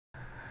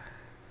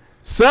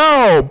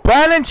So,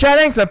 Brandon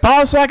Jennings and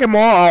Paul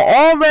Sagamore are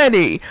all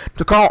ready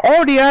to call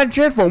all the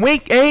action for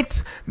Week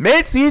 8's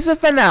mid-season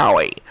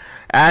finale.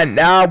 And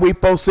now we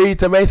proceed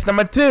to race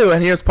number 2,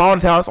 and here's Paul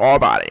to tell us all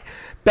about it.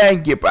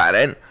 Thank you,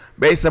 Brandon.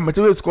 Race number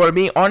 2 is going to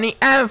be on the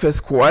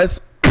Amethyst course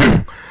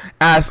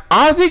as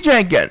Ozzie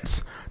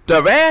Jenkins,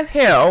 Durant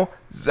Hill,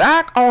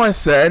 Zach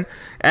Olson,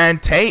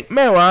 and Tate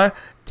Miller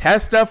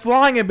test their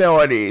flying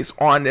abilities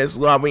on this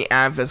lovely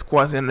Amethyst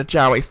course in the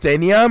Chao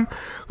Stadium.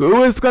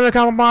 Who is going to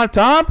come up on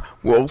top?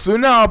 We'll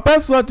soon know.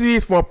 Best luck to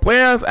these 4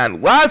 players,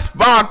 and let's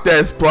rock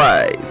this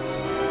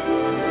place!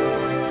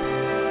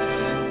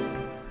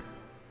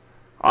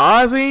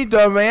 Ozzie,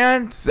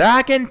 Durant,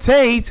 Zach, and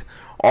Tate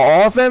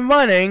are off and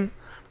running,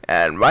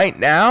 and right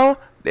now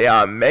they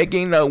are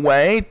making their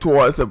way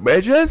towards the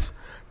bridges.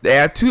 They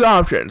have 2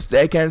 options.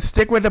 They can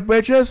stick with the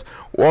bridges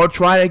or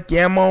try to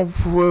gamble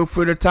through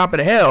the top of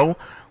the hill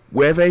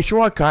with a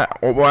shortcut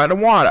over the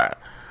water.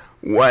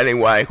 Well,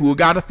 anyway, who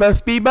got the first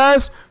speed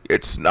buzz?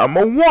 It's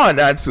number 1,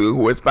 that's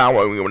who is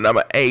following with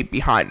number 8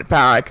 behind the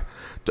pack.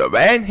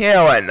 Durant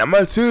Hill and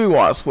number 2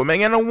 are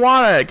swimming in the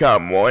water to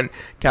come on,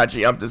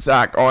 catching up to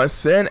Zach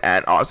Olson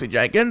and Ozzie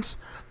Jenkins.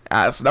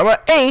 As number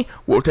 8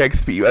 will take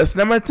speed buzz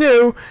number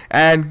 2,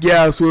 and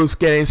guess who's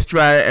getting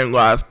stranded in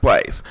last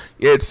place?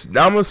 It's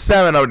number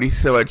 7 of the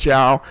Silver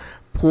Chao.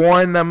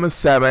 Poor number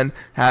 7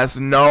 has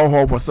no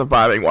hope of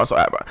surviving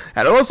whatsoever.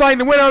 And it looks like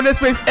the winner of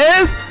this race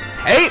is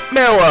Tate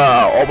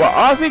Miller over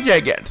Ozzie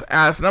Jenkins,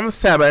 as number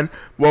 7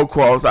 will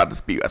close out the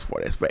speed race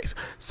for this race.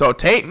 So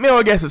Tate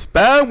Miller gets a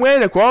spell win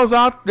to close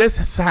out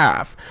this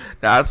half.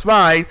 That's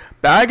right,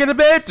 back in a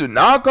bit, do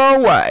not go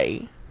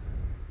away.